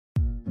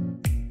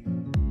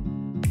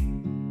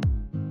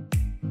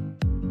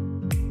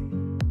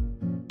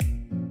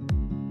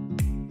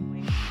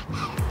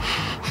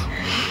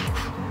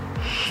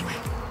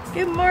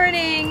Good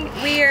morning.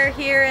 We are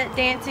here at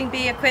Dancing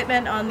Bee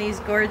Equipment on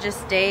these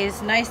gorgeous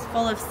days. Nice,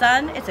 full of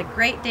sun. It's a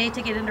great day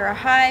to get into our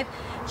hive,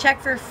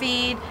 check for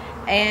feed,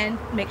 and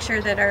make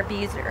sure that our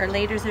bees, our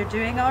laders, are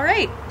doing all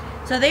right.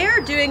 So they are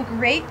doing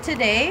great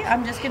today.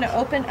 I'm just going to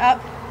open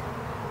up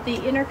the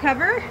inner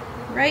cover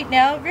right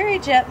now very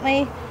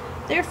gently.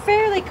 They're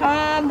fairly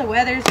calm. The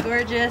weather's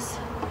gorgeous.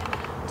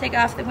 Take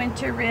off the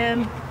winter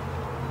rim,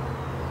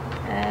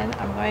 and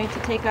I'm going to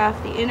take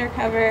off the inner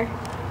cover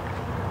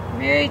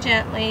very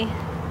gently.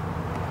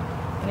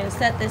 I'm going to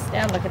set this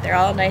down. Look at, they're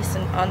all nice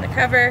and on the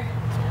cover.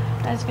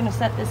 I'm just going to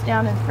set this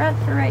down in front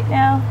for right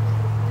now.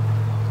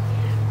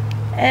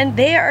 And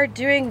they are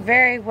doing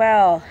very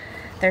well.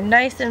 They're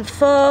nice and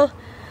full.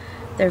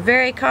 They're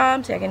very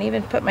calm. So I can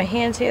even put my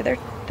hands here.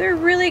 They're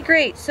really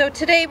great. So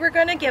today we're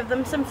going to give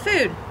them some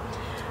food.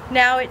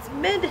 Now it's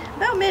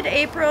about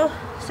mid-April.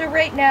 So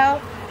right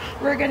now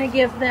we're going to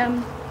give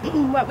them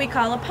what we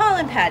call a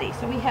pollen patty.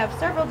 So we have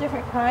several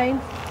different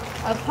kinds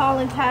of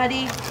pollen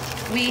patty.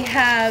 We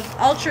have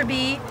Ultra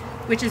Bee,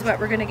 which is what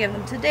we're going to give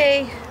them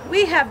today.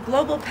 We have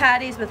global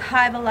patties with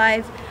Hive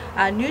Alive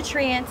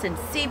nutrients and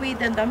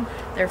seaweed in them.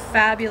 They're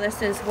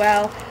fabulous as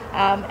well.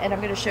 And I'm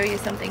going to show you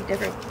something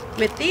different.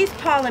 With these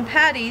pollen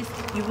patties,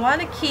 you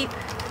want to keep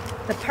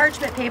the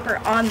parchment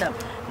paper on them,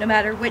 no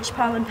matter which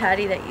pollen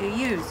patty that you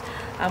use.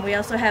 We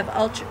also have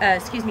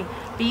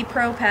Bee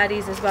Pro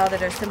patties as well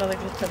that are similar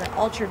to the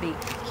Ultra Bee.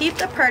 Keep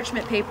the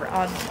parchment paper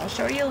on them. I'll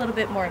show you a little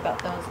bit more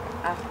about those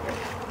after.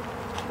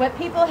 What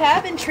people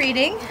have been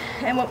treating,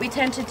 and what we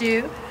tend to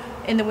do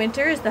in the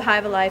winter, is the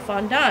Hive Alive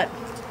fondant.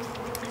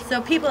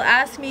 So people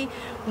ask me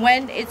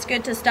when it's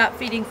good to stop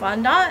feeding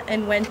fondant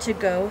and when to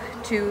go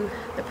to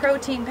the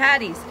protein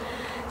patties.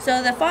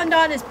 So the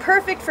fondant is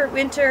perfect for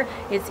winter.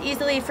 It's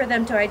easily for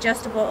them to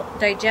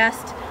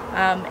digest,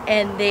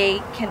 and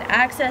they can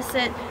access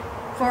it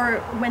for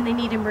when they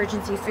need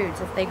emergency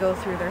foods if they go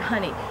through their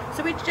honey.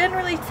 So we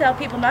generally tell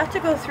people not to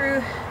go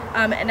through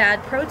and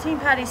add protein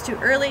patties too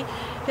early,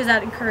 because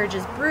that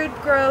encourages brood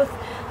growth.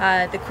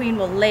 The queen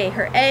will lay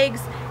her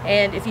eggs,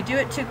 and if you do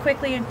it too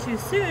quickly and too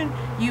soon,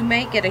 you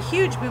might get a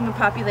huge boom of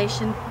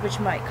population, which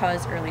might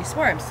cause early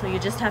swarms. So you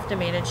just have to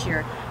manage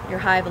your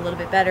hive a little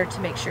bit better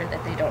to make sure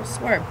that they don't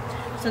swarm.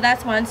 So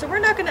that's one. So we're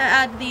not going to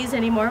add these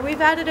anymore.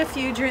 We've added a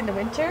few during the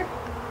winter.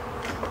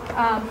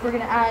 We're going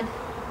to add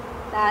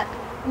that.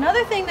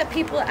 Another thing that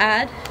people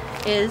add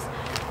is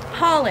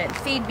pollen,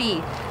 feed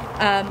bee.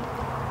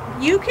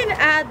 You can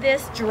add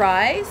this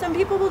dry. Some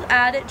people will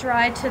add it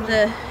dry to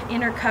the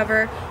inner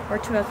cover or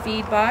to a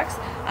feed box.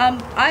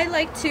 I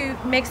like to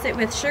mix it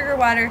with sugar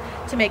water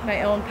to make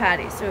my own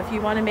patties. So if you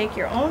want to make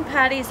your own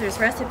patties, there's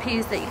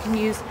recipes that you can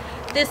use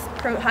this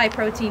high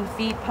protein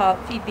feed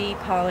bee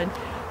pollen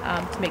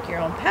to make your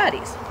own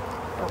patties.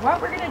 But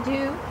what we're going to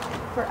do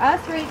for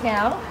us right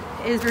now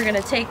is we're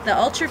going to take the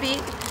Ultra Bee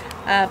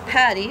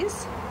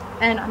patties,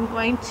 and I'm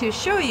going to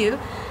show you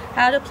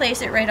how to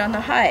place it right on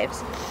the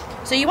hives.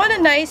 So you want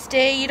a nice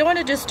day. You don't want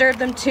to disturb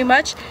them too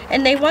much,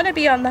 and they want to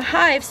be on the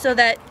hive so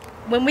that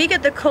when we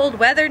get the cold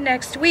weather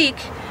next week,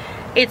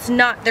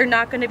 they're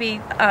not going to be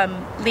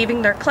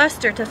leaving their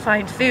cluster to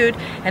find food,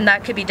 and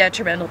that could be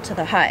detrimental to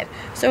the hive.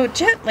 So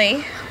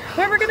gently,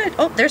 we're going to,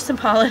 oh, there's some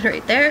pollen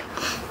right there.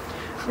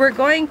 We're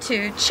going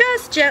to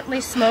just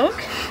gently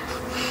smoke.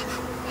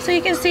 So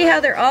you can see how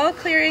they're all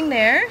clearing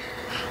there.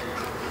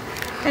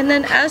 And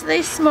then as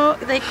they smoke,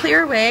 they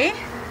clear away.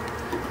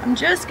 I'm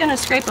just going to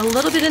scrape a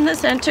little bit in the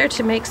center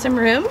to make some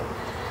room.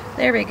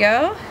 There we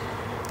go.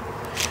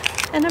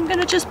 And I'm going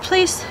to just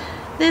place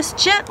this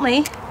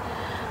gently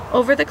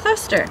over the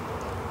cluster,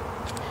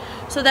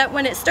 so that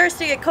when it starts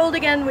to get cold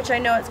again, which I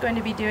know it's going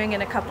to be doing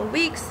in a couple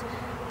weeks,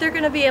 they're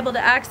going to be able to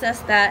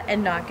access that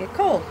and not get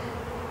cold.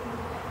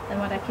 And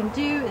what I can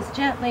do is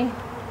gently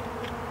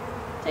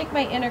take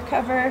my inner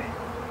cover,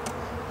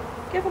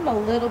 give them a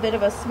little bit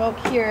of a smoke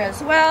here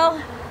as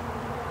well,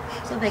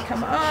 so they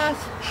come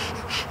off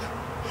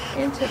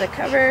into the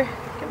cover.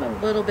 Give them a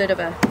little bit of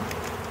a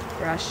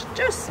brush,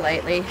 just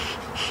slightly.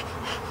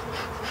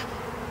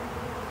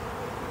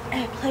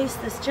 And place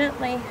this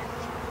gently on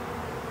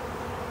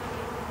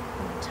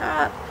the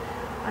top.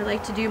 I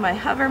like to do my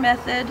hover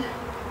method.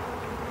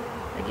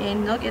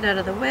 Again, they'll get out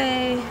of the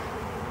way.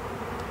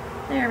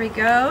 There we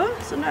go.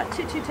 So not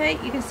too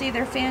tight. You can see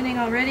they're fanning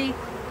already.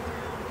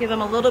 Give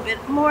them a little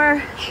bit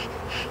more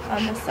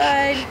on the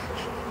side.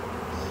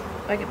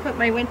 I can put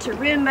my winter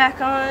rim back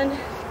on.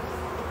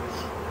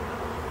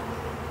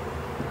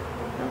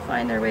 They'll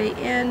find their way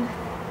in.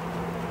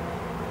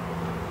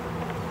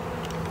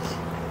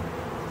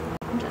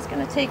 I'm just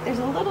going to take, there's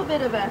a little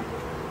bit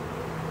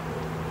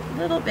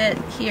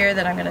here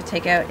that I'm going to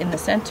take out in the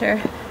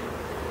center.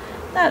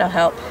 That'll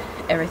help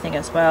everything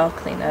as well.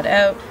 Clean that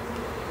out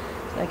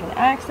so I can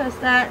access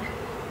that.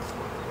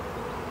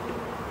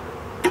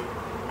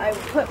 I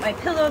will put my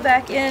pillow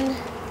back in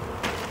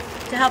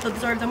to help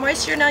absorb the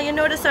moisture. Now you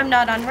notice I'm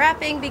not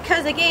unwrapping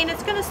because, again,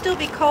 it's going to still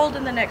be cold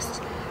in the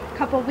next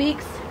couple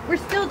weeks. We're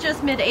still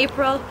just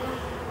mid-April.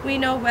 We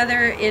know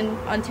weather in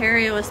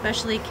Ontario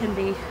especially can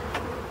be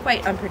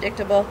quite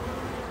unpredictable.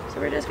 So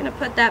we're just going to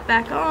put that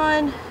back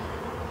on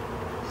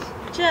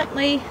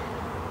gently,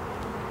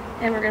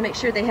 and we're going to make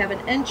sure they have an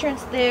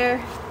entrance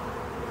there.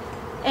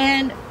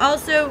 And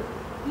also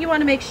you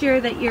want to make sure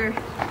that your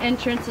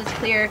entrance is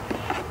clear,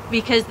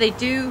 because they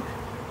do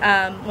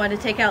want to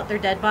take out their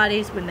dead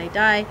bodies when they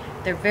die.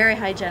 They're very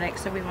hygienic,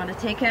 so we want to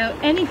take out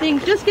anything.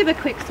 Just give a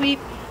quick sweep.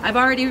 I've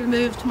already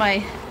removed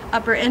my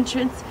upper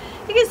entrance.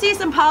 You can see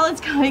some pollens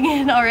coming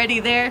in already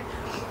there.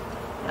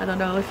 I don't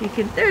know if you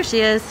can, there she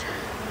is.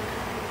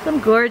 Some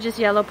gorgeous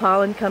yellow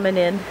pollen coming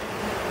in.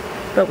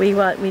 But we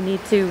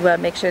need to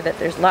make sure that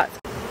there's lots.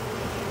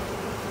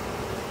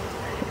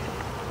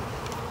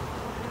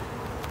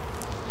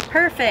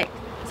 Perfect.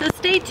 So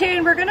stay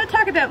tuned. We're going to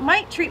talk about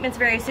mite treatments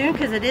very soon,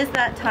 because it is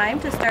that time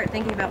to start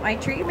thinking about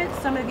mite treatments.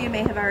 Some of you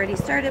may have already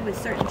started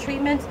with certain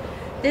treatments.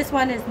 This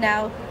one is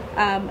now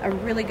a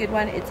really good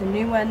one. It's a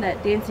new one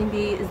that Dancing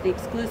Bee is the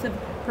exclusive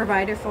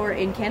provider for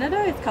in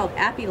Canada. It's called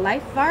Appy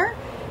Life Var,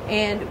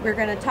 and we're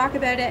going to talk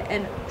about it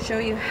and show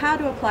you how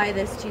to apply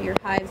this to your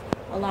hives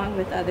along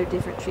with other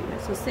different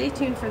treatments. So stay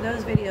tuned for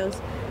those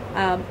videos.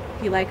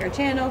 If you like our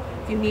channel,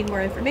 if you need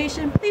more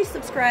information, please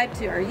subscribe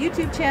to our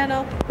YouTube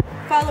channel.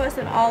 Follow us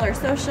on all our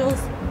socials,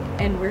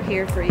 and we're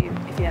here for you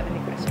if you have any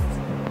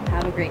questions.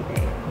 Have a great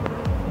day.